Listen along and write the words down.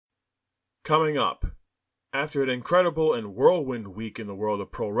Coming up, after an incredible and whirlwind week in the world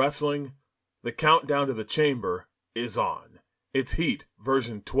of pro wrestling, the countdown to the chamber is on. It's Heat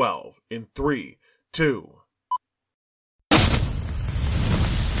version 12 in 3, 2.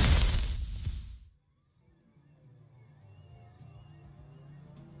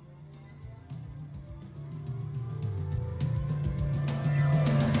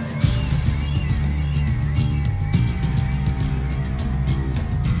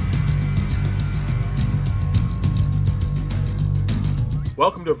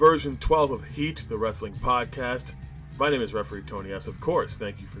 Welcome to version 12 of Heat, the wrestling podcast. My name is Referee Tony S. Of course,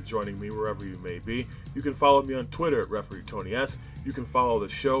 thank you for joining me wherever you may be. You can follow me on Twitter at Referee Tony S. You can follow the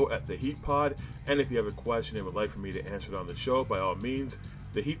show at The Heat Pod. And if you have a question and would like for me to answer it on the show, by all means,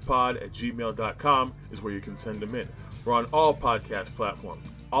 theheatpod@gmail.com is where you can send them in. We're on all podcast platforms,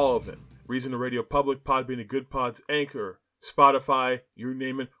 all of them. Reason to Radio Public, Podbean, and Good Pods, Anchor, Spotify, you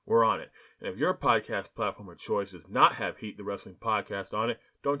name it, we're on it. And if your podcast platform of choice does not have Heat, the wrestling podcast on it,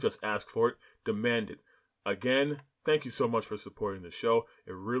 don't just ask for it, demand it. Again, thank you so much for supporting the show.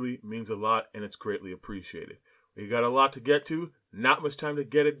 It really means a lot, and it's greatly appreciated. We got a lot to get to, not much time to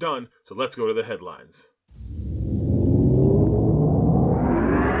get it done, so let's go to the headlines.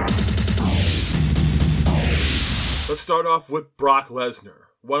 Let's start off with Brock Lesnar,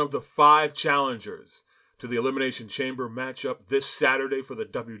 one of the 5 challengers to the Elimination Chamber matchup this Saturday for the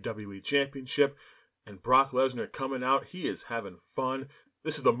WWE Championship. And Brock Lesnar coming out, he is having fun.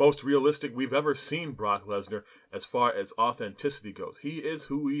 This is the most realistic we've ever seen Brock Lesnar as far as authenticity goes. He is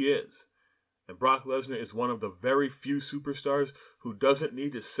who he is. And Brock Lesnar is one of the very few superstars who doesn't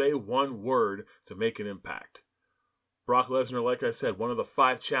need to say one word to make an impact. Brock Lesnar, like I said, one of the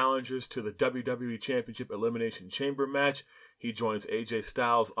 5 challengers to the WWE Championship Elimination Chamber match. He joins AJ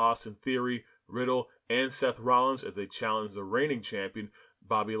Styles, Austin Theory, Riddle, and Seth Rollins as they challenge the reigning champion,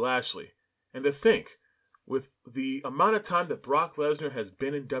 Bobby Lashley. And to think, with the amount of time that Brock Lesnar has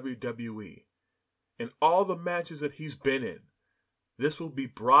been in WWE, and all the matches that he's been in, this will be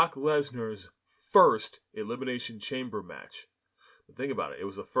Brock Lesnar's first Elimination Chamber match. But think about it, it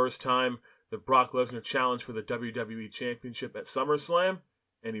was the first time that Brock Lesnar challenged for the WWE Championship at SummerSlam,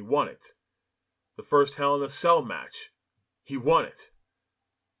 and he won it. The first Hell in a Cell match, he won it.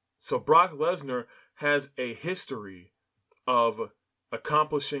 So Brock Lesnar has a history of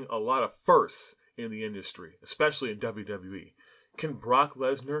accomplishing a lot of firsts in the industry, especially in WWE. Can Brock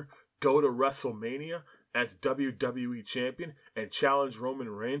Lesnar go to WrestleMania as WWE Champion and challenge Roman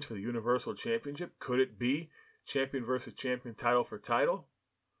Reigns for the Universal Championship? Could it be champion versus champion, title for title?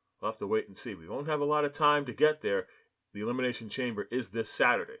 We'll have to wait and see. We won't have a lot of time to get there. The Elimination Chamber is this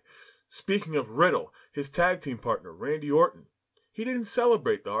Saturday. Speaking of Riddle, his tag team partner, Randy Orton, he didn't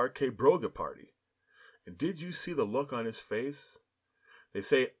celebrate the RK Broga party. And did you see the look on his face? They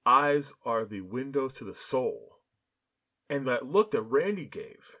say eyes are the windows to the soul. And that look that Randy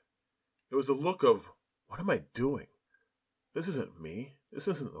gave, it was a look of, what am I doing? This isn't me. This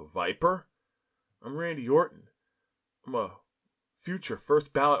isn't the Viper. I'm Randy Orton. I'm a future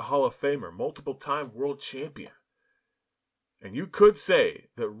first ballot Hall of Famer, multiple-time world champion. And you could say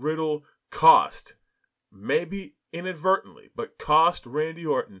that Riddle cost, maybe inadvertently, but cost Randy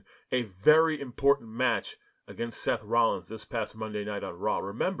Orton a very important match against Seth Rollins this past Monday night on Raw.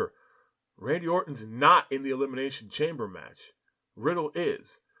 Remember, Randy Orton's not in the Elimination Chamber match. Riddle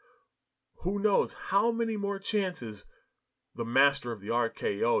is. Who knows how many more chances the master of the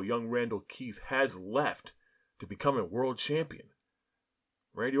RKO, young Randall Keith, has left to become a world champion.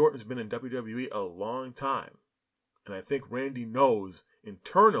 Randy Orton's been in WWE a long time, and I think Randy knows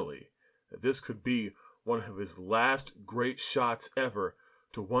internally that this could be one of his last great shots ever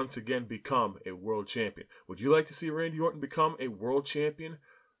to once again become a world champion. Would you like to see Randy Orton become a world champion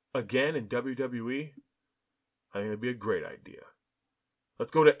again in WWE? I think that'd be a great idea.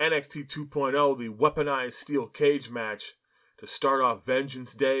 Let's go to NXT 2.0. The weaponized steel cage match to start off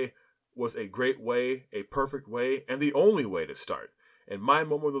Vengeance Day was a great way, a perfect way, and the only way to start. And my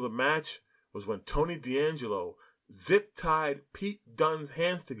moment of the match was when Tony D'Angelo zip-tied Pete Dunne's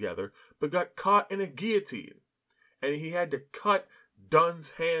hands together, but got caught in a guillotine. And he had to cut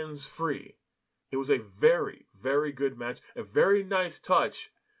Dunne's hands free. It was a very, very good match, a very nice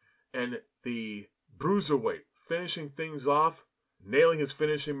touch. And the Bruiserweight finishing things off, nailing his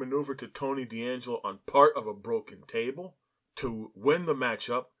finishing maneuver to Tony D'Angelo on part of a broken table to win the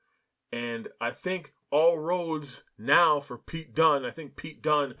matchup. And I think all roads now for Pete Dunne, I think Pete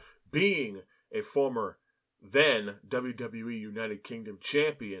Dunne being a former then WWE United Kingdom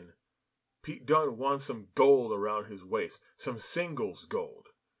champion, Pete Dunne wants some gold around his waist, some singles gold.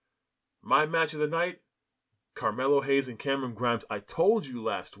 My match of the night, Carmelo Hayes and Cameron Grimes, I told you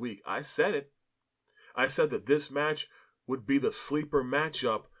last week, I said it. I said that this match would be the sleeper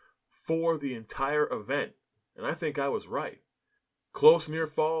matchup for the entire event. And I think I was right. Close near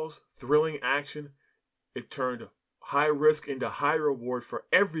falls, thrilling action. It turned high risk into high reward for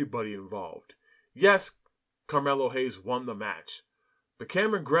everybody involved. Yes, Carmelo Hayes won the match, but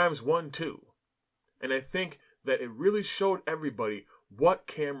Cameron Grimes won too. And I think that it really showed everybody what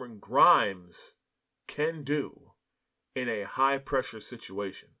Cameron Grimes can do in a high-pressure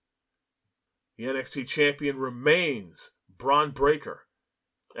situation. The NXT champion remains Bron Breakker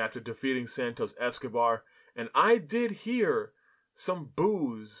after defeating Santos Escobar, and I did hear some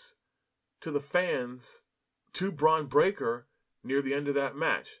boos to the fans to Bron Breakker near the end of that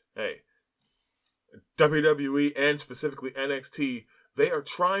match. Hey, WWE and specifically NXT, they are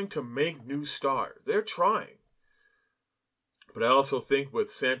trying to make new stars. They're trying. But I also think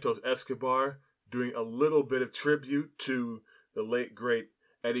with Santos Escobar doing a little bit of tribute to the late, great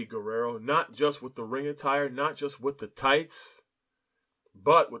Eddie Guerrero, not just with the ring attire, not just with the tights,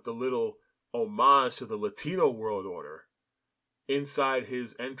 but with the little homage to the Latino World Order inside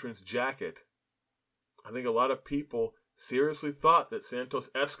his entrance jacket. I think a lot of people seriously thought that Santos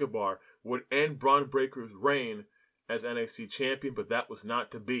Escobar would end Bron Breakker's reign as NXT champion, but that was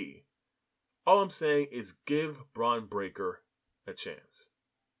not to be. All I'm saying is give Bron Breakker a chance.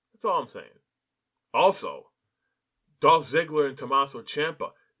 That's all I'm saying. Also, Dolph Ziggler and Tommaso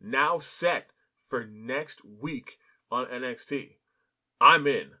Ciampa now set for next week on NXT. I'm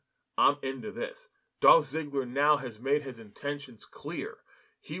in. I'm into this. Dolph Ziggler now has made his intentions clear.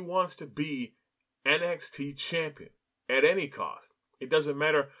 He wants to be NXT champion at any cost. It doesn't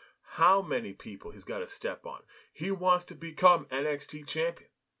matter how many people he's got to step on. He wants to become NXT champion.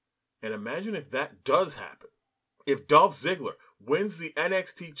 And imagine if that does happen. If Dolph Ziggler wins the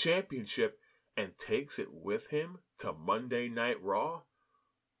NXT championship and takes it with him to Monday Night Raw,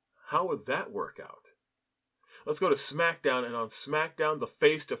 how would that work out? Let's go to SmackDown, and on SmackDown, the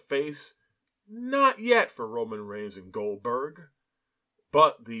face-to-face, not yet for Roman Reigns and Goldberg,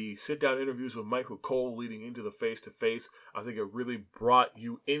 but the sit-down interviews with Michael Cole leading into the face-to-face, I think it really brought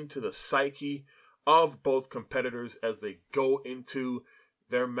you into the psyche of both competitors as they go into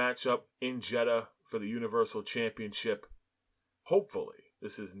their matchup in Jeddah for the Universal Championship. Hopefully,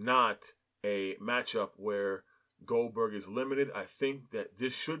 this is not a matchup where Goldberg is limited. I think that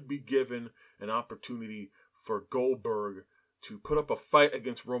this should be given an opportunity for Goldberg to put up a fight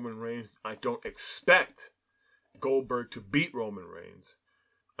against Roman Reigns. I don't expect Goldberg to beat Roman Reigns.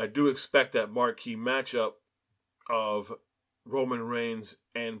 I do expect that marquee matchup of Roman Reigns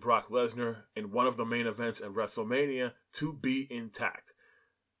and Brock Lesnar in one of the main events at WrestleMania to be intact.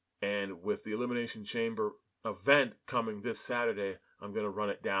 And with the Elimination Chamber event coming this Saturday, I'm going to run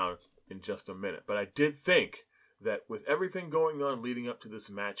it down in just a minute. But I did think that with everything going on leading up to this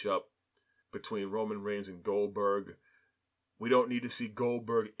matchup between Roman Reigns and Goldberg, we don't need to see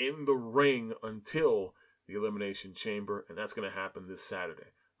Goldberg in the ring until the Elimination Chamber, and that's going to happen this Saturday.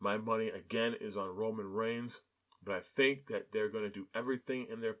 My money, again, is on Roman Reigns, but I think that they're going to do everything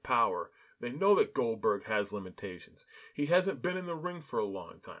in their power. They know that Goldberg has limitations. He hasn't been in the ring for a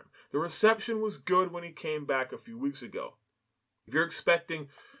long time. The reception was good when he came back a few weeks ago. If you're expecting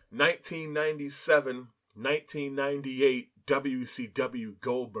 1997, 1998 WCW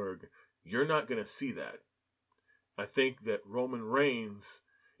Goldberg, you're not going to see that. I think that Roman Reigns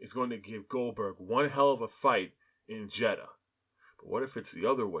is going to give Goldberg one hell of a fight in Jeddah. But what if it's the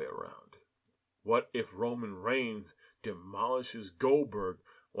other way around? What if Roman Reigns demolishes Goldberg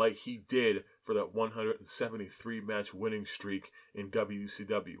like he did for that 173-match winning streak in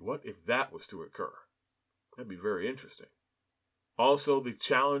WCW? What if that was to occur? That'd be very interesting. Also, the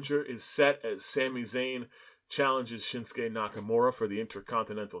challenger is set as Sami Zayn challenges Shinsuke Nakamura for the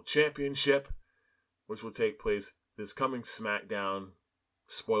Intercontinental Championship, which will take place this coming SmackDown.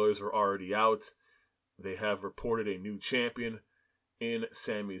 Spoilers are already out. They have reported a new champion in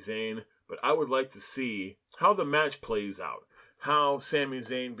Sami Zayn, but I would like to see how the match plays out, how Sami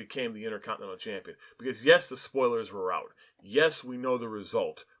Zayn became the Intercontinental Champion. Because yes, the spoilers were out. Yes, we know the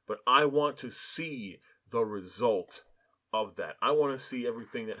result, but I want to see the result of that. I want to see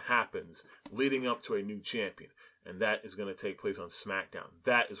everything that happens leading up to a new champion, and that is going to take place on SmackDown.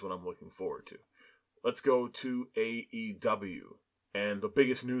 That is what I'm looking forward to. Let's go to AEW. And the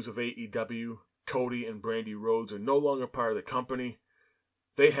biggest news of AEW, Cody and Brandy Rhodes are no longer part of the company.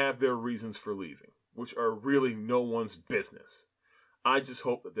 They have their reasons for leaving, which are really no one's business. I just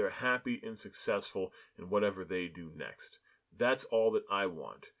hope that they're happy and successful in whatever they do next. That's all that I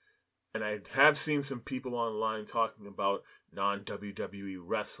want. And I have seen some people online talking about non-WWE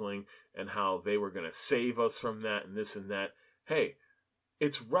wrestling and how they were going to save us from that and this and that. Hey,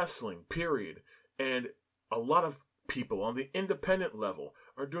 it's wrestling, period. And a lot of people on the independent level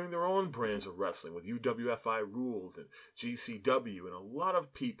are doing their own brands of wrestling with UWFI Rules and GCW, and a lot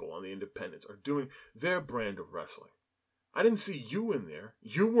of people on the independents are doing their brand of wrestling. I didn't see you in there.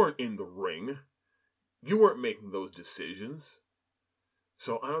 You weren't in the ring. You weren't making those decisions.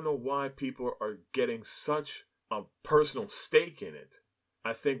 So I don't know why people are getting such a personal stake in it.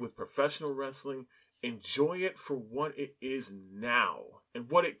 I think with professional wrestling, enjoy it for what it is now and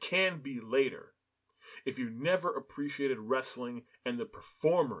what it can be later. If you never appreciated wrestling and the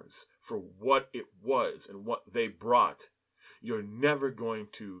performers for what it was and what they brought, you're never going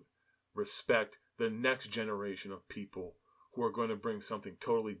to respect the next generation of people who are going to bring something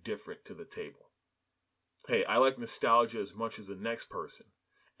totally different to the table. Hey, I like nostalgia as much as the next person,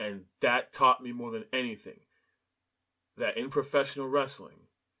 and that taught me more than anything that in professional wrestling,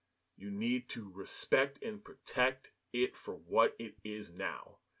 you need to respect and protect it for what it is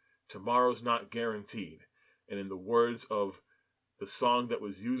now. Tomorrow's not guaranteed. And in the words of the song that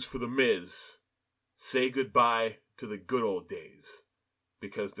was used for The Miz, say goodbye to the good old days,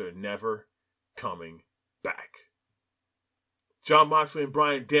 because they're never coming back. Jon Moxley and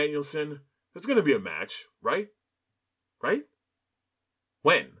Bryan Danielson, there's going to be a match, right? Right?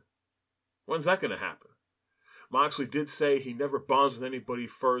 When? When's that going to happen? Moxley did say he never bonds with anybody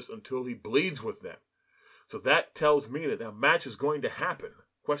first until he bleeds with them. So that tells me that that match is going to happen.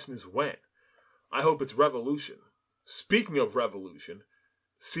 Question is when. I hope it's Revolution. Speaking of Revolution,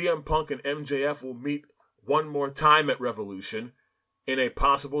 CM Punk and MJF will meet one more time at Revolution in a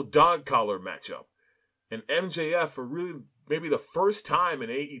possible dog collar matchup. And MJF, for really maybe the first time in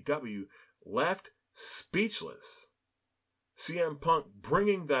AEW, left speechless. CM Punk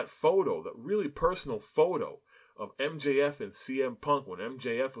bringing that photo, that really personal photo of MJF and CM Punk when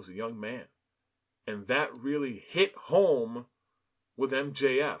MJF was a young man. And that really hit home with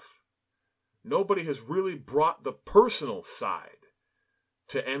MJF. Nobody has really brought the personal side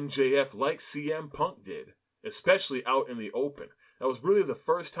to MJF like CM Punk did, especially out in the open. That was really the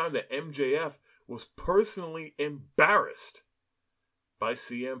first time that MJF was personally embarrassed by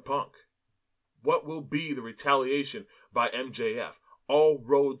CM Punk. What will be the retaliation by MJF? All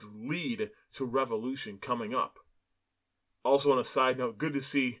roads lead to Revolution coming up. Also on a side note, good to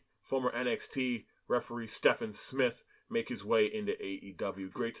see former NXT referee Stephen Smith make his way into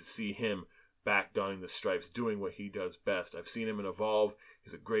AEW. Great to see him back donning the stripes, doing what he does best. I've seen him in Evolve.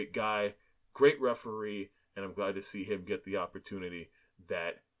 He's a great guy, great referee, and I'm glad to see him get the opportunity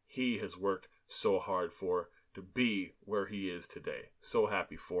that he has worked so hard for to be where he is today. So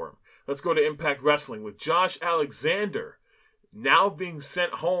happy for him. Let's go to Impact Wrestling with Josh Alexander now being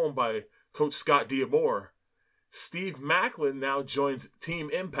sent home by Coach Scott D'Amore. Steve Maclin now joins Team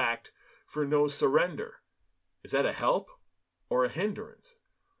Impact for No Surrender. Is that a help or a hindrance?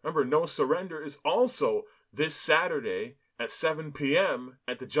 Remember, No Surrender is also this Saturday at 7 p.m.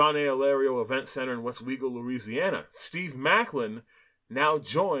 at the John A. Alario Event Center in Westwego, Louisiana. Steve Maclin now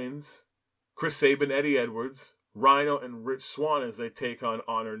joins Chris Sabin, Eddie Edwards, Rhino, and Rich Swann as they take on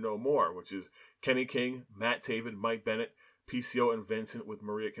Honor No More, which is Kenny King, Matt Taven, Mike Bennett, PCO, and Vincent with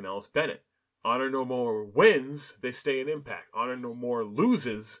Maria Kanellis Bennett. Honor No More wins, they stay in Impact. Honor No More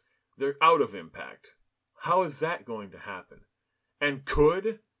loses, they're out of Impact. How is that going to happen? And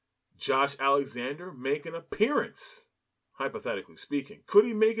could Josh Alexander make an appearance? Hypothetically speaking, could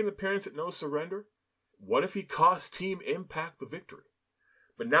he make an appearance at No Surrender? What if he cost Team Impact the victory?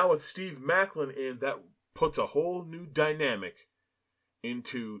 But now with Steve Maclin in, that puts a whole new dynamic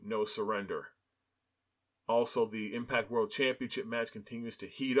into No Surrender. Also, the Impact World Championship match continues to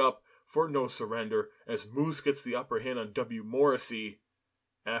heat up for No Surrender as Moose gets the upper hand on W. Morrissey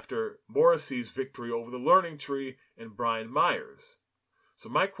after Morrissey's victory over the Learning Tree and Brian Myers. So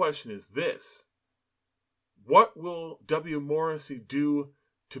my question is this: what will W. Morrissey do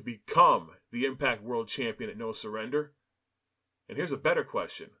to become the Impact World Champion at No Surrender? And here's a better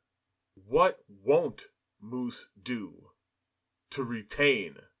question: what won't Moose do to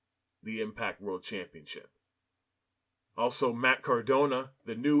retain the Impact World Championship? Also, Matt Cardona,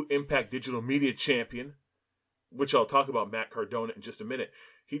 the new Impact Digital Media Champion, which I'll talk about Matt Cardona in just a minute.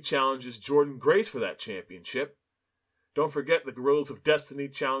 He challenges Jordan Grace for that championship. Don't forget, the Guerrillas of Destiny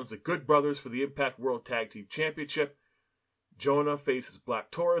challenge the Good Brothers for the Impact World Tag Team Championship. Jonah faces Black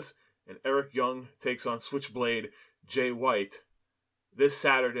Taurus, and Eric Young takes on Switchblade Jay White this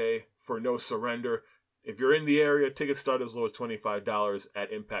Saturday for No Surrender. If you're in the area, tickets start as low as $25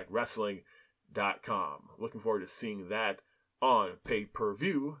 at ImpactWrestling.com. Looking forward to seeing that on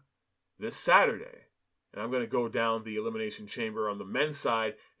pay-per-view this Saturday. And I'm going to go down the Elimination Chamber on the men's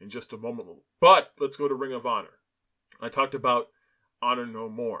side in just a moment. But let's go to Ring of Honor. I talked about Honor No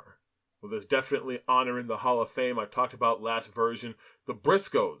More. Well, there's definitely honor in the Hall of Fame. I talked about last version. The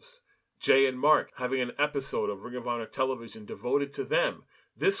Briscoes, Jay and Mark, having an episode of Ring of Honor television devoted to them.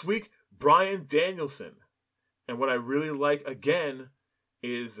 This week, Bryan Danielson. And what I really like, again,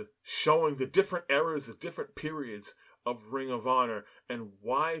 is showing the different eras, the different periods of Ring of Honor and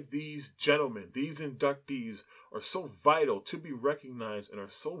why these gentlemen, these inductees, are so vital to be recognized and are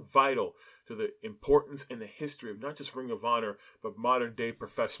so vital to the importance and the history of not just Ring of Honor, but modern day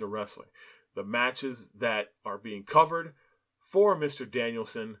professional wrestling. The matches that are being covered for Mr.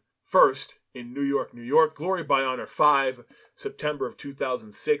 Danielson: first, in New York, New York, Glory by Honor 5, September of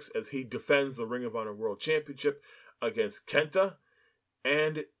 2006, as he defends the Ring of Honor World Championship against Kenta,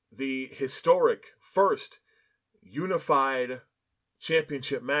 and the historic first unified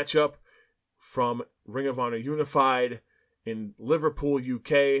championship matchup from Ring of Honor Unified in Liverpool,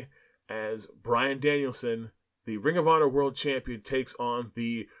 UK, as Bryan Danielson, the Ring of Honor World Champion, takes on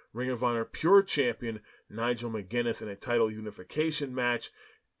the Ring of Honor Pure Champion Nigel McGuinness in a title unification match.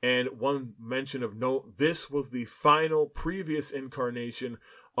 And one mention of note, this was the final previous incarnation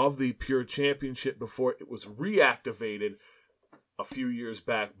of the Pure Championship before it was reactivated a few years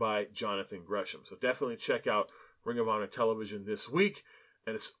back by Jonathan Gresham. So definitely check out Ring of Honor television this week.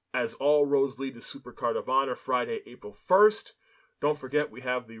 And as all roads lead to Supercard of Honor, Friday, April 1st. Don't forget, we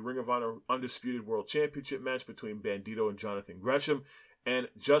have the Ring of Honor Undisputed World Championship match between Bandito and Jonathan Gresham. And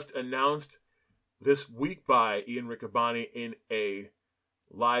just announced this week by Ian Riccaboni in a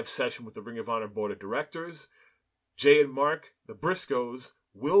live session with the Ring of Honor Board of Directors, Jay and Mark, the Briscoes,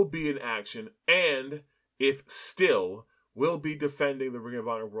 will be in action, and if still, will be defending the Ring of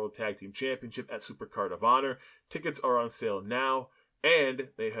Honor World Tag Team Championship at Supercard of Honor. Tickets are on sale now, and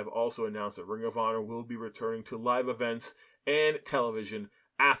they have also announced that Ring of Honor will be returning to live events and television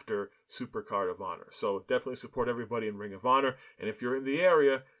after Supercard of Honor. So definitely support everybody in Ring of Honor, and if you're in the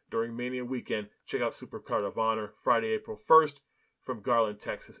area during Mania weekend, check out Supercard of Honor, Friday, April 1st, from Garland,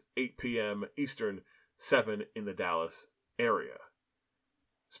 Texas, 8 p.m. Eastern, 7 in the Dallas area.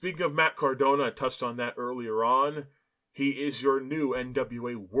 Speaking of Matt Cardona, I touched on that earlier on. He is your new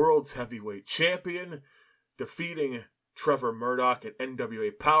NWA World's Heavyweight Champion, defeating Trevor Murdoch at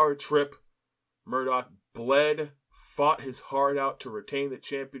NWA Power Trip. Murdoch bled, fought his heart out to retain the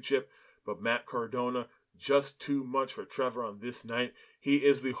championship, but Matt Cardona, just too much for Trevor on this night. He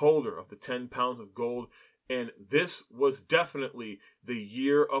is the holder of the 10 pounds of gold, and this was definitely the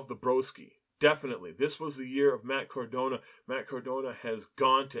year of the broski. Definitely. This was the year of Matt Cardona. Matt Cardona has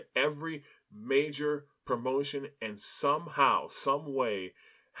gone to every major promotion and somehow, some way,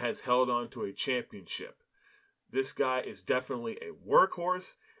 has held on to a championship. This guy is definitely a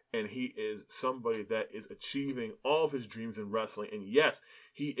workhorse, and he is somebody that is achieving all of his dreams in wrestling. And yes,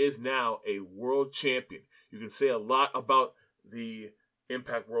 he is now a world champion. You can say a lot about the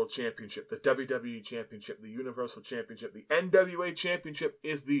Impact World Championship, the WWE Championship, the Universal Championship. The NWA Championship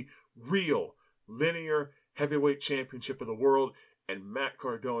is the real linear heavyweight championship of the world, and Matt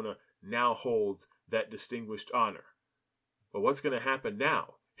Cardona now holds that distinguished honor. But what's going to happen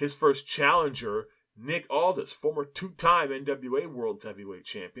now? His first challenger, Nick Aldis, former two-time NWA World's Heavyweight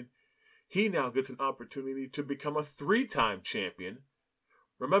Champion, he now gets an opportunity to become a three-time champion.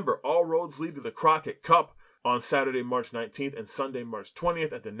 Remember, all roads lead to the Crockett Cup on Saturday, March 19th and Sunday, March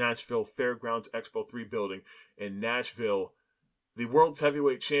 20th at the Nashville Fairgrounds Expo 3 building in Nashville. The World's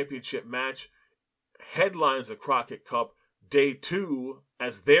Heavyweight Championship match headlines the Crockett Cup Day 2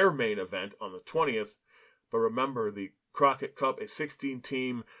 as their main event on the 20th. But remember, the Crockett Cup, a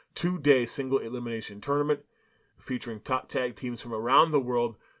 16-team, 2-day single elimination tournament featuring top tag teams from around the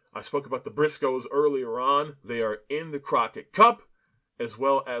world. I spoke about the Briscoes earlier on. They are in the Crockett Cup, as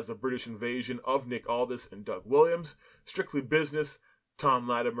well as the British Invasion of Nick Aldis and Doug Williams, Strictly Business, Tom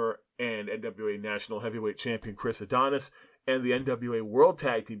Latimer, and NWA National Heavyweight Champion Chris Adonis, and the NWA World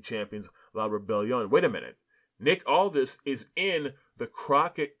Tag Team Champions La Rebellion. Wait a minute. Nick Aldis is in the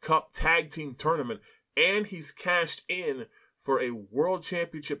Crockett Cup Tag Team Tournament, and he's cashed in for a World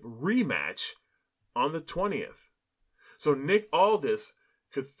Championship rematch on the 20th. So Nick Aldis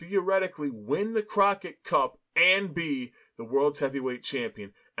could theoretically win the Crockett Cup and be the World's Heavyweight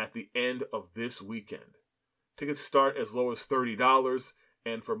Champion at the end of this weekend. Tickets start as low as $30,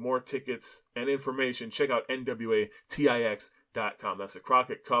 and for more tickets and information, check out NWATIX.com. That's the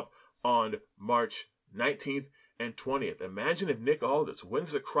Crockett Cup on March 19th and 20th. Imagine if Nick Aldis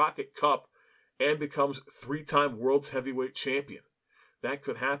wins the Crockett Cup and becomes three-time World's Heavyweight Champion. That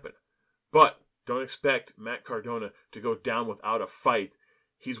could happen. But don't expect Matt Cardona to go down without a fight.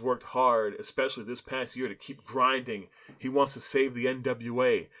 He's worked hard, especially this past year, to keep grinding. He wants to save the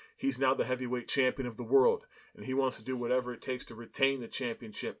NWA. He's now the heavyweight champion of the world, and he wants to do whatever it takes to retain the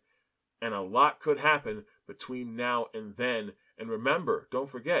championship. And a lot could happen between now and then. And remember, don't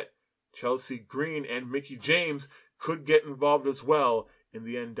forget, Chelsea Green and Mickie James could get involved as well in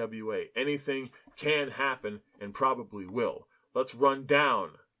the NWA. Anything can happen and probably will. Let's run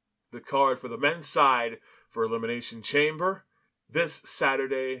down the card for the men's side for Elimination Chamber this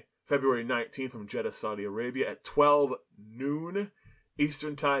Saturday, February 19th from Jeddah, Saudi Arabia at 12 noon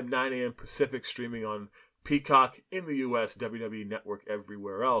Eastern Time, 9 a.m. Pacific, streaming on Peacock in the U.S., WWE Network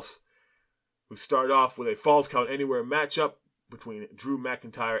everywhere else. We start off with a Falls Count Anywhere matchup between Drew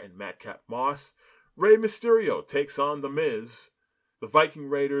McIntyre and Madcap Moss. Rey Mysterio takes on The Miz. The Viking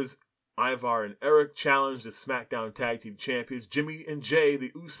Raiders, Ivar and Eric, challenge the SmackDown Tag Team Champions, Jimmy and Jay,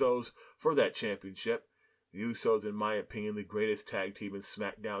 the Usos, for that championship. The Usos, in my opinion, the greatest tag team in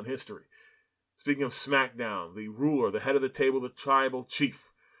SmackDown history. Speaking of SmackDown, the ruler, the head of the table, the tribal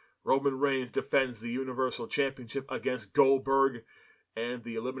chief, Roman Reigns, defends the Universal Championship against Goldberg, and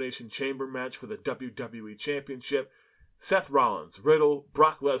the Elimination Chamber match for the WWE Championship. Seth Rollins, Riddle,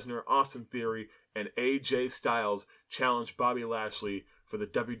 Brock Lesnar, Austin Theory, and AJ Styles challenge Bobby Lashley for the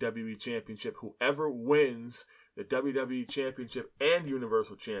WWE Championship. Whoever wins the WWE Championship and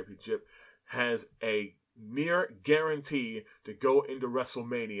Universal Championship has a near guarantee to go into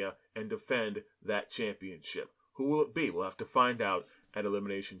WrestleMania and defend that championship. Who will it be? We'll have to find out at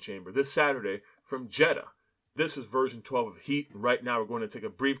Elimination Chamber this Saturday from Jeddah. This is version 12 of Heat, and right now we're going to take a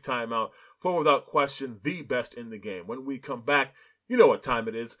brief timeout for, without question, the best in the game. When we come back, you know what time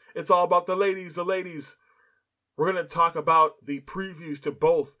it is. It's all about the ladies, the ladies. We're going to talk about the previews to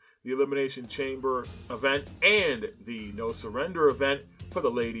both the Elimination Chamber event and the No Surrender event for the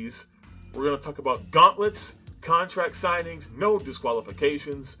ladies. We're going to talk about gauntlets, contract signings, no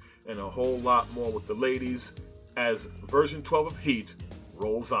disqualifications, and a whole lot more with the ladies as version 12 of Heat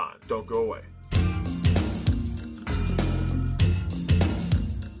rolls on. Don't go away.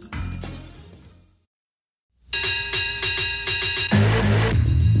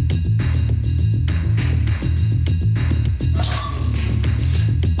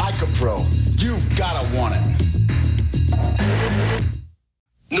 Pro, you've gotta want it.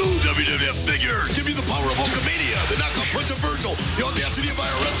 New WWF figures. Give you the power of Hulkamania, the knockoff Prince of Virgil, the audacity of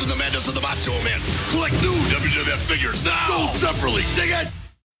IRS, and the madness of the Macho Man. Collect new WWF figures now. Sold separately. Dig it?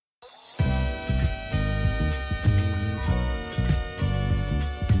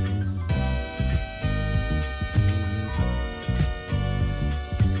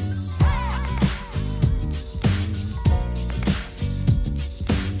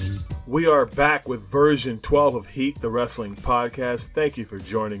 We are back with version 12 of Heat, the wrestling podcast. Thank you for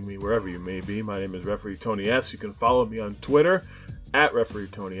joining me wherever you may be. My name is Referee Tony S. You can follow me on Twitter at Referee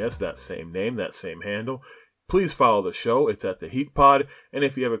Tony S. That same name, that same handle. Please follow the show. It's at the Heat Pod. And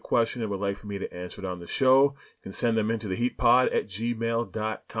if you have a question and would like for me to answer it on the show, you can send them into the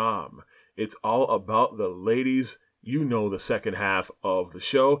heatpod@gmail.com. It's all about the ladies. You know the second half of the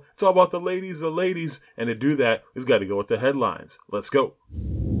show. It's all about the ladies. And to do that, we've got to go with the headlines. Let's go.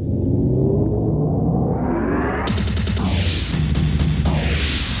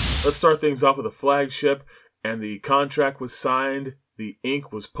 Let's start things off with a flagship, and the contract was signed. The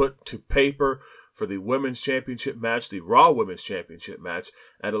ink was put to paper for the Women's Championship match, the Raw Women's Championship match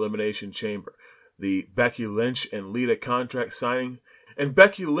at Elimination Chamber. The Becky Lynch and Lita contract signing, and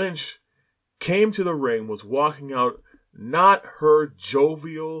Becky Lynch came to the ring, was walking out not her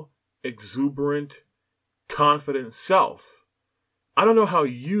jovial, exuberant, confident self. I don't know how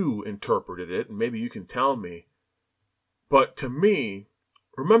you interpreted it, and maybe you can tell me, but to me,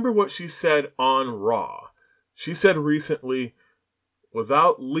 remember what she said on Raw. She said recently,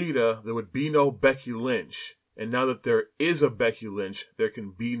 without Lita, there would be no Becky Lynch. And now that there is a Becky Lynch, there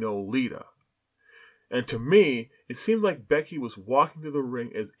can be no Lita. And to me, it seemed like Becky was walking to the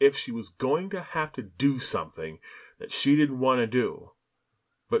ring as if she was going to have to do something that she didn't want to do.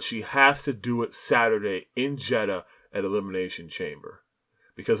 But she has to do it Saturday in Jeddah at Elimination Chamber.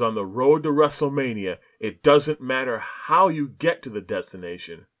 Because on the road to WrestleMania, it doesn't matter how you get to the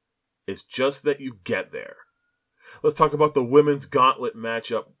destination. It's just that you get there. Let's talk about the women's gauntlet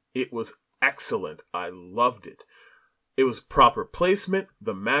matchup. It was excellent. I loved it. It was proper placement,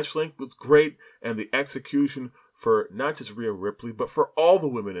 the match length was great, and the execution for not just Rhea Ripley, but for all the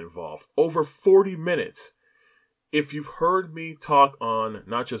women involved. Over 40 minutes. If you've heard me talk on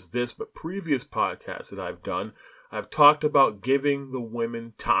not just this, but previous podcasts that I've done, I've talked about giving the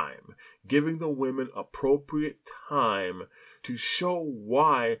women time, giving the women appropriate time to show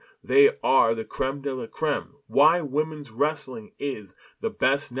why they are the creme de la creme, why women's wrestling is the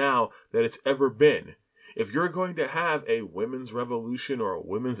best now that it's ever been. If you're going to have a women's revolution or a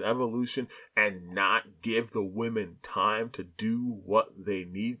women's evolution and not give the women time to do what they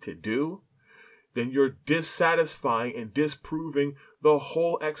need to do, then you're dissatisfying and disproving the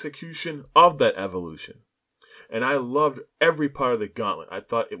whole execution of that evolution. And I loved every part of the gauntlet. I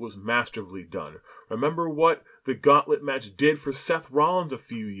thought it was masterfully done. Remember what the gauntlet match did for Seth Rollins a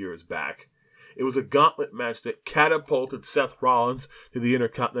few years back? It was a gauntlet match that catapulted Seth Rollins to the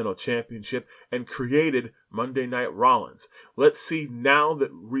Intercontinental Championship and created Monday Night Rollins. Let's see now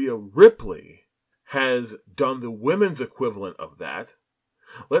that Rhea Ripley has done the women's equivalent of that.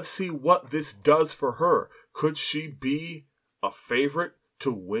 Let's see what this does for her. Could she be a favorite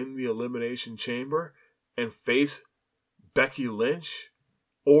to win the Elimination Chamber and face Becky Lynch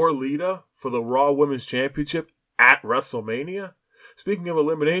or Lita for the Raw Women's Championship at WrestleMania? Speaking of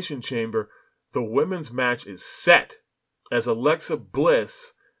Elimination Chamber, the women's match is set as Alexa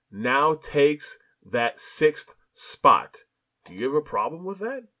Bliss now takes that 6th spot. Do you have a problem with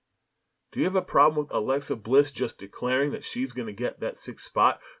that? Do you have a problem with Alexa Bliss just declaring that she's going to get that 6th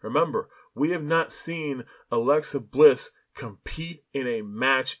spot? Remember, we have not seen Alexa Bliss compete in a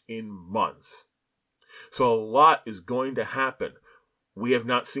match in months. So a lot is going to happen. We have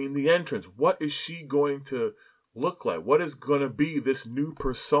not seen the entrance. What is she going to look like? What is going to be this new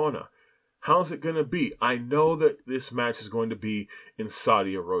persona? How's it going to be? I know that this match is going to be in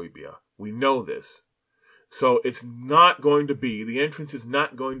Saudi Arabia. We know this. So it's not going to be, the entrance is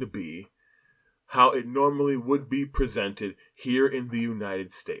not going to be how it normally would be presented here in the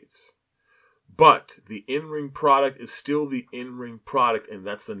United States. But the in-ring product is still the in-ring product, and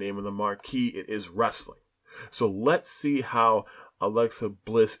that's the name of the marquee. It is wrestling. So let's see how Alexa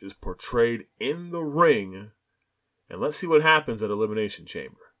Bliss is portrayed in the ring, and let's see what happens at Elimination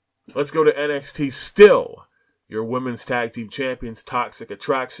Chamber. Let's go to NXT still. Your women's tag team champions, Toxic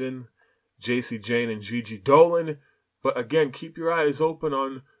Attraction, JC Jane and Gigi Dolan. But again, keep your eyes open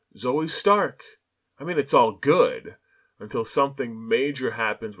on Zoe Stark. I mean, it's all good until something major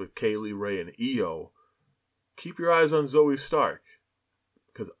happens with Kaylee Ray and Io. Keep your eyes on Zoe Stark,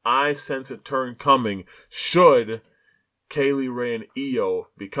 because I sense a turn coming should Kaylee Ray and Io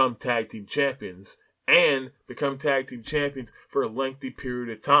become tag team champions and become tag team champions for a lengthy period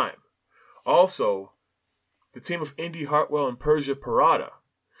of time. Also, the team of Indy Hartwell and Persia Pirotta.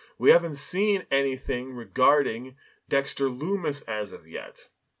 We haven't seen anything regarding Dexter Lumis as of yet.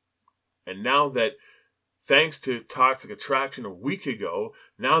 And now that, thanks to Toxic Attraction a week ago,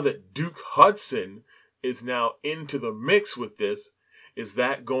 now that Duke Hudson is now into the mix with this, is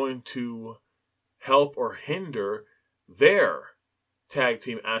that going to help or hinder their tag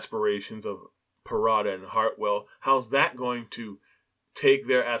team aspirations of Pirotta and Hartwell? How's that going to take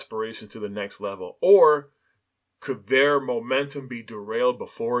their aspirations to the next level? Or could their momentum be derailed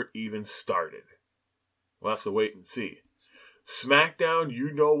before it even started? We'll have to wait and see. SmackDown,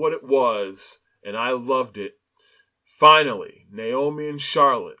 you know what it was, and I loved it. Finally, Naomi and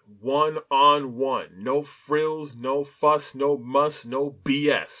Charlotte, one-on-one. No frills, no fuss, no muss, no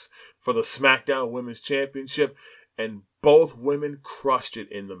BS for the SmackDown Women's Championship, and both women crushed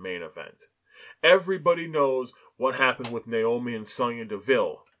it in the main event. Everybody knows what happened with Naomi and Sonya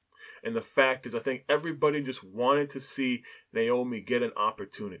Deville. And the fact is, I think everybody just wanted to see Naomi get an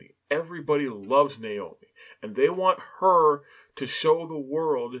opportunity. Everybody loves Naomi. And they want her to show the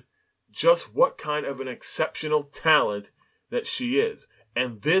world just what kind of an exceptional talent that she is.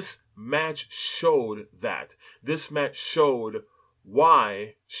 And this match showed that. This match showed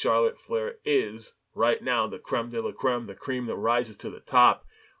why Charlotte Flair is, right now, the creme de la creme, the cream that rises to the top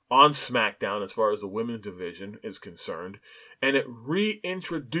on SmackDown as far as the women's division is concerned. And it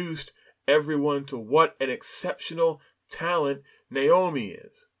reintroduced everyone to what an exceptional talent Naomi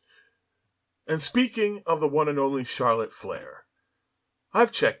is. And speaking of the one and only Charlotte Flair,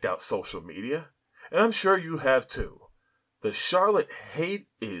 I've checked out social media, and I'm sure you have too. The Charlotte hate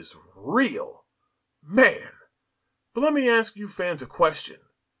is real. Man. But let me ask you fans a question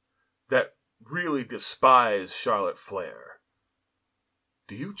that really despise Charlotte Flair.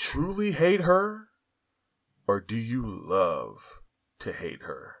 Do you truly hate her? Or do you love to hate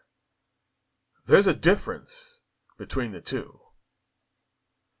her? There's a difference between the two.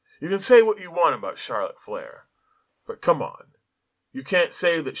 You can say what you want about Charlotte Flair, but come on. You can't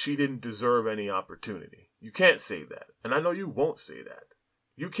say that she didn't deserve any opportunity. You can't say that. And I know you won't say that.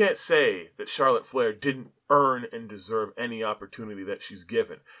 You can't say that Charlotte Flair didn't earn and deserve any opportunity that she's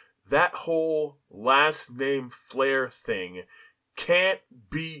given. that whole last name Flair thing can't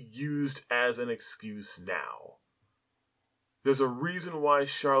be used as an excuse now. There's a reason why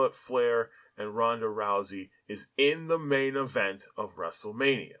Charlotte Flair and Ronda Rousey is in the main event of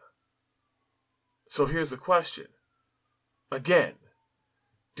WrestleMania. So here's the question. Again,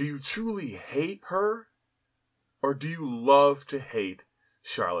 do you truly hate her? Or do you love to hate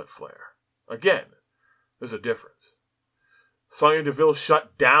Charlotte Flair? Again, there's a difference. Sonya Deville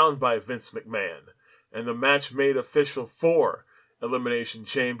shut down by Vince McMahon, and the match made official for Elimination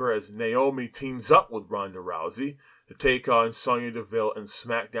Chamber as Naomi teams up with Ronda Rousey to take on Sonya Deville and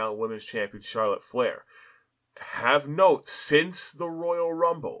SmackDown Women's Champion Charlotte Flair. Have note, since the Royal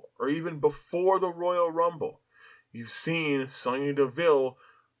Rumble, or even before the Royal Rumble, you've seen Sonya Deville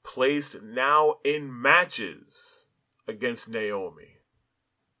placed now in matches against Naomi.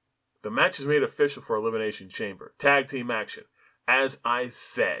 The match is made official for Elimination Chamber. Tag team action. As I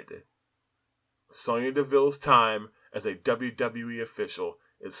said, Sonya Deville's time as a WWE official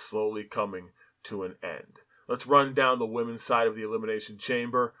is slowly coming to an end. Let's run down the women's side of the Elimination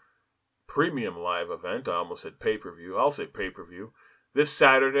Chamber premium live event. I almost said pay-per-view. I'll say pay-per-view. This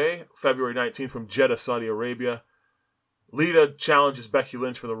Saturday, February 19th from Jeddah, Saudi Arabia, Lita challenges Becky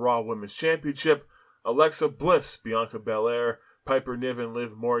Lynch for the Raw Women's Championship. Alexa Bliss, Bianca Belair, Piper Niven,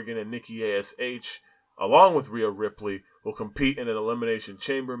 Liv Morgan, and Nikki ASH, along with Rhea Ripley, will compete in an Elimination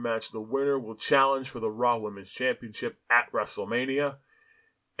Chamber match. The winner will challenge for the Raw Women's Championship at WrestleMania.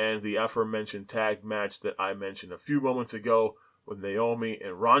 And the aforementioned tag match that I mentioned a few moments ago with Naomi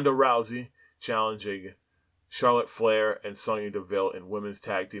and Ronda Rousey challenging Charlotte Flair and Sonya Deville in women's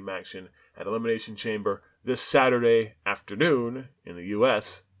tag team action at Elimination Chamber this Saturday afternoon in the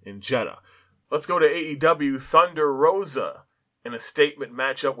U.S. in Jeddah. Let's go to AEW. Thunder Rosa, in a statement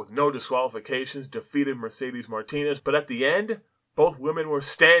matchup with no disqualifications, defeated Mercedes Martinez, but at the end, both women were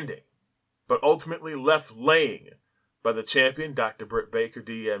standing, but ultimately left laying by the champion, Dr. Britt Baker,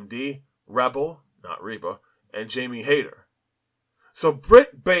 DMD, Rebel, not Reba, and Jamie Hayter. So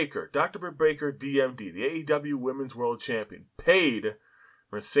Britt Baker, Dr. Britt Baker, DMD, the AEW Women's World Champion, paid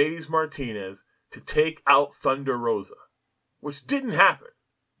Mercedes Martinez to take out Thunder Rosa, which didn't happen.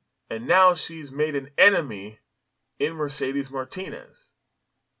 And now she's made an enemy in Mercedes Martinez.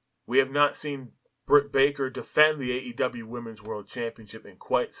 We have not seen Britt Baker defend the AEW Women's World Championship in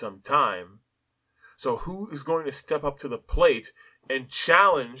quite some time. So who is going to step up to the plate and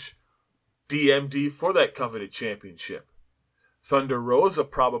challenge DMD for that coveted championship? Thunder Rosa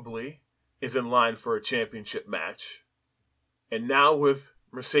probably is in line for a championship match. And now with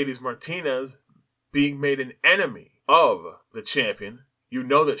Mercedes Martinez being made an enemy of the champion, you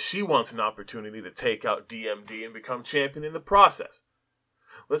know that she wants an opportunity to take out DMD and become champion in the process.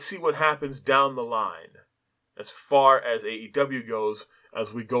 Let's see what happens down the line as far as AEW goes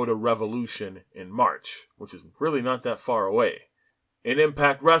as we go to Revolution in March, which is really not that far away. In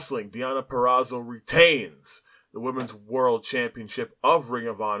Impact Wrestling, Deonna Purrazzo retains the Women's World Championship of Ring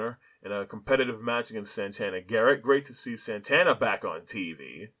of Honor in a competitive match against Santana Garrett. Great to see Santana back on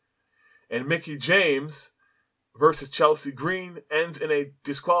TV. And Mickie James versus Chelsea Green ends in a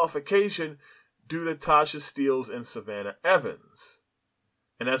disqualification due to Tasha Steelz and Savannah Evans.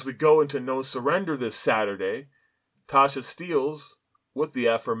 And as we go into No Surrender this Saturday, Tasha Steelz, with the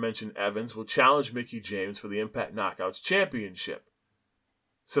aforementioned Evans, will challenge Mickie James for the Impact Knockouts Championship.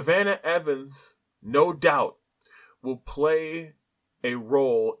 Savannah Evans, no doubt, will play a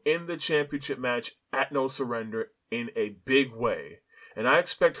role in the championship match at No Surrender in a big way. And I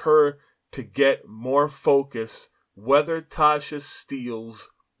expect her to get more focus whether Tasha Steelz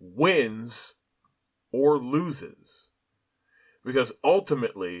wins or loses. Because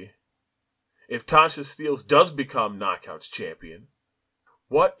ultimately, if Tasha Steelz does become Knockouts champion,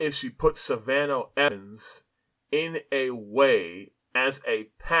 what if she puts Savannah Evans in a way as a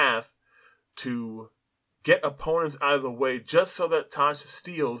path to get opponents out of the way just so that Tasha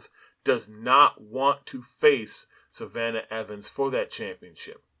Steelz does not want to face Savannah Evans for that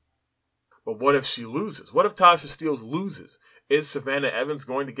championship? But what if she loses? What if Tasha Steelz loses? Is Savannah Evans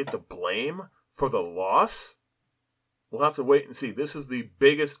going to get the blame for the loss? We'll have to wait and see. This is the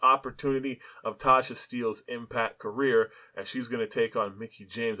biggest opportunity of Tasha Steelz' Impact career as she's going to take on Mickie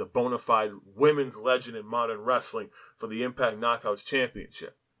James, a bona fide women's legend in modern wrestling, for the Impact Knockouts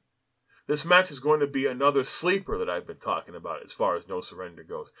Championship. This match is going to be another sleeper that I've been talking about as far as No Surrender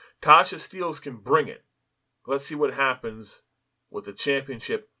goes. Tasha Steelz can bring it. Let's see what happens with the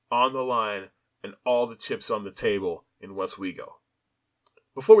championship on the line and all the chips on the table in Westwego.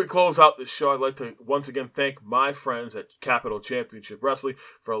 Before we close out this show, I'd like to once again thank my friends at Capital Championship Wrestling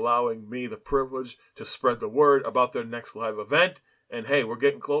for allowing me the privilege to spread the word about their next live event And hey, we're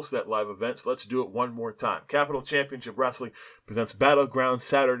getting close to that live event, so let's do it one more time. Capital Championship Wrestling presents Battleground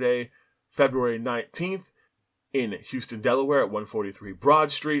Saturday, February 19th in Houston, Delaware at 143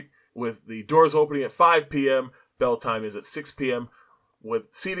 Broad Street, with the doors opening at 5 p.m. Bell time is at 6 p.m. with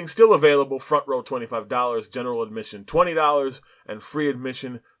seating still available. Front row $25, general admission $20, and free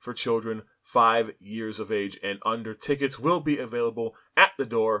admission for children 5 years of age and under. Tickets will be available at the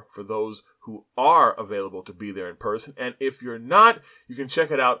door for those who are available to be there in person. And if you're not, you can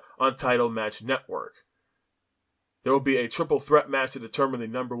check it out on Title Match Network. There will be a triple threat match to determine the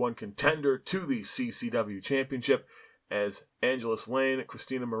number one contender to the CCW Championship as Angelus Lane,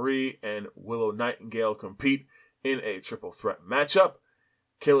 Christina Marie, and Willow Nightingale compete in a triple threat matchup.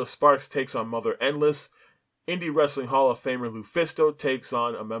 Kayla Sparks takes on Mother Endless. Indie Wrestling Hall of Famer Lufisto takes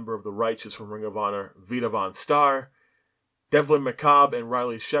on a member of the Righteous from Ring of Honor, Vita Von Star. Devlin McCobb and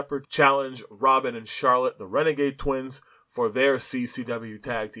Riley Shepard challenge Robin and Charlotte, the Renegade Twins, for their CCW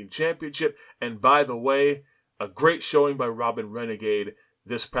Tag Team Championship. And by the way, a great showing by Robin Renegade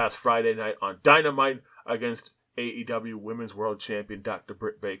this past Friday night on Dynamite against AEW Women's World Champion Dr.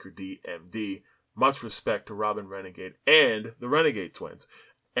 Britt Baker, DMD. Much respect to Robin Renegade and the Renegade Twins.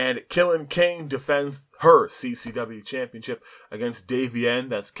 And Kilynn Kane defends her CCW Championship against Davienne.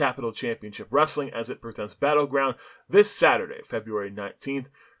 That's Capital Championship Wrestling as it presents Battleground this Saturday, February 19th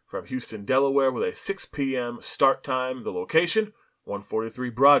from Houston, Delaware with a 6 p.m. start time. The location, 143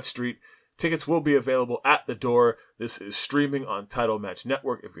 Broad Street. Tickets will be available at the door. This is streaming on Title Match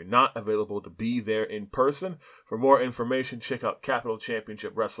Network if you're not available to be there in person. For more information, check out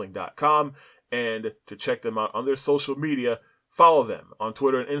CapitalChampionshipWrestling.com. And to check them out on their social media, follow them on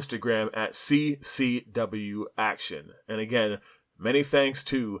Twitter and Instagram at CCW Action. And again, many thanks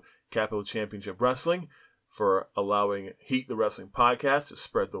to Capital Championship Wrestling for allowing Heat the Wrestling Podcast to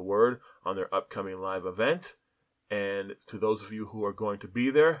spread the word on their upcoming live event. And to those of you who are going to be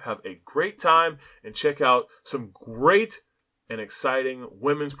there, have a great time and check out some great and exciting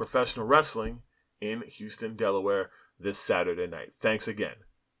women's professional wrestling in Houston, Delaware this Saturday night. Thanks again.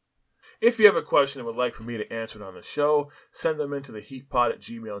 If you have a question and would like for me to answer it on the show, send them into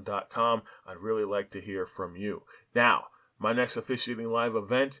theheatpod@gmail.com. I'd really like to hear from you. Now, my next officiating live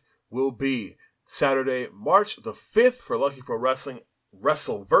event will be Saturday, March the 5th for Lucky Pro Wrestling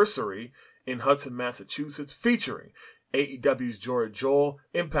WrestleVersary in Hudson, Massachusetts, featuring AEW's Jory Joel,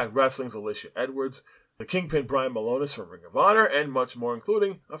 Impact Wrestling's Alicia Edwards, the Kingpin Brian Malonis from Ring of Honor, and much more,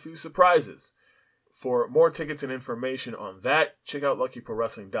 including a few surprises. For more tickets and information on that, check out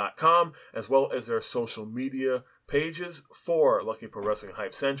LuckyProWrestling.com, as well as their social media pages for Lucky Pro Wrestling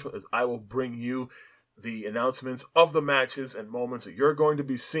Hype Central, as I will bring you the announcements of the matches and moments that you're going to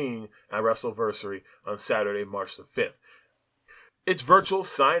be seeing at WrestleVersary on Saturday, March the 5th. It's virtual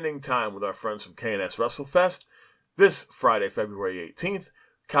signing time with our friends from K&S WrestleFest. This Friday, February 18th,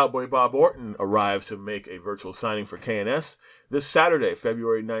 Cowboy Bob Orton arrives to make a virtual signing for K&S. This Saturday,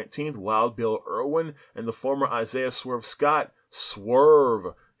 February 19th, Wild Bill Irwin and the former Isaiah Swerve Scott,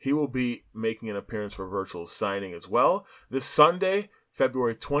 Swerve, he will be making an appearance for virtual signing as well. This Sunday,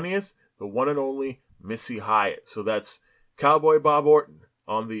 February 20th, the one and only Missy Hyatt. So that's Cowboy Bob Orton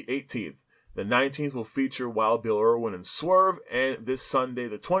on the 18th. The 19th will feature Wild Bill Irwin and Swerve, and this Sunday,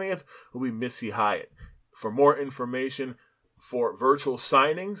 the 20th, will be Missy Hyatt. For more information for virtual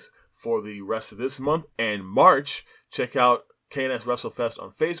signings for the rest of this month and March, check out K&S WrestleFest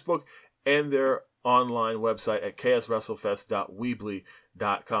on Facebook and their online website at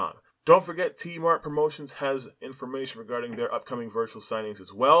kswrestlefest.weebly.com. Don't forget, T-Mart Promotions has information regarding their upcoming virtual signings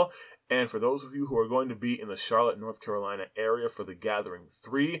as well. And for those of you who are going to be in the Charlotte, North Carolina area for the Gathering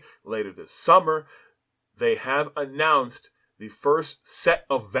 3 later this summer, they have announced the first set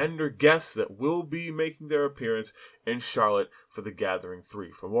of vendor guests that will be making their appearance in Charlotte for the Gathering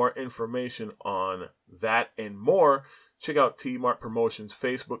 3. For more information on that and more, check out T-Mart Promotions'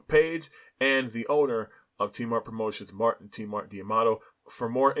 Facebook page and the owner of T-Mart Promotions, Martin T. Mart D'Amato, for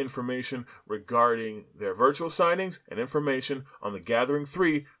more information regarding their virtual signings and information on the Gathering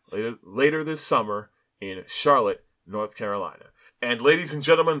 3 later this summer in Charlotte, North Carolina. And ladies and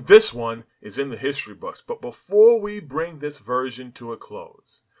gentlemen, this one is in the history books. But before we bring this version to a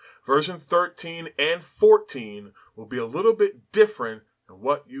close, version 13 and 14 will be a little bit different than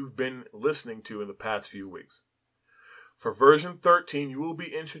what you've been listening to in the past few weeks. For version 13, you will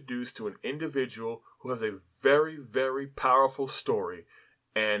be introduced to an individual who has a very, very powerful story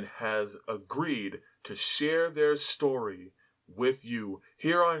and has agreed to share their story with you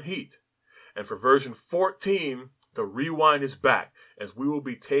here on Heat. And for version 14, the rewind is back, as we will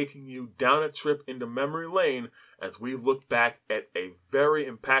be taking you down a trip into memory lane as we look back at a very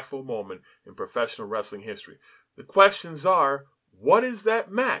impactful moment in professional wrestling history. The questions are, what is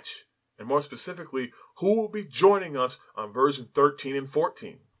that match? And more specifically, who will be joining us on version 13 and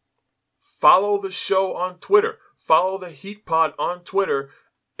 14? Follow the show on Twitter. Follow the Heat Pod on Twitter,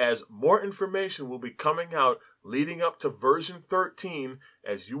 as more information will be coming out leading up to version 13,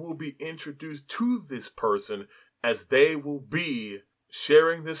 as you will be introduced to this person as they will be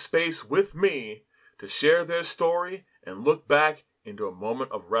sharing this space with me to share their story and look back into a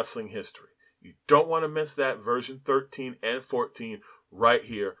moment of wrestling history. You don't want to miss that version 13 and 14 right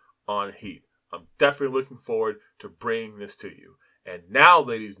here on Heat. I'm definitely looking forward to bringing this to you. And now,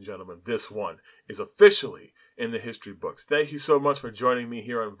 ladies and gentlemen, this one is officially in the history books. Thank you so much for joining me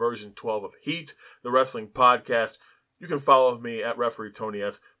here on version 12 of Heat, the wrestling podcast. You can follow me at Referee Tony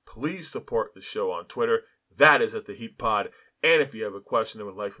S. Please support the show on Twitter. That is at the Heat Pod. And if you have a question and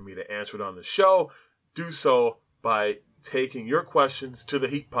would like for me to answer it on the show, do so by taking your questions to the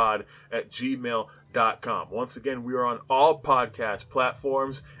heatpod at gmail.com. Once again, we are on all podcast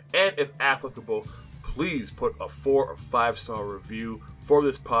platforms, and if applicable, please put a 4 or 5 star review for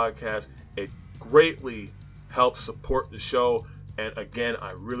this podcast. It greatly helps support the show, and again,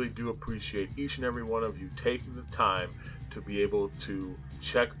 I really do appreciate each and every one of you taking the time to be able to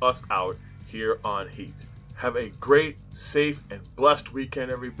check us out here on Heat. Have a great, safe, and blessed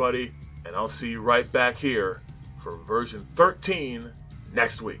weekend, everybody, and I'll see you right back here for version 13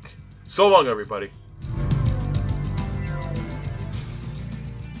 next week. So long, everybody.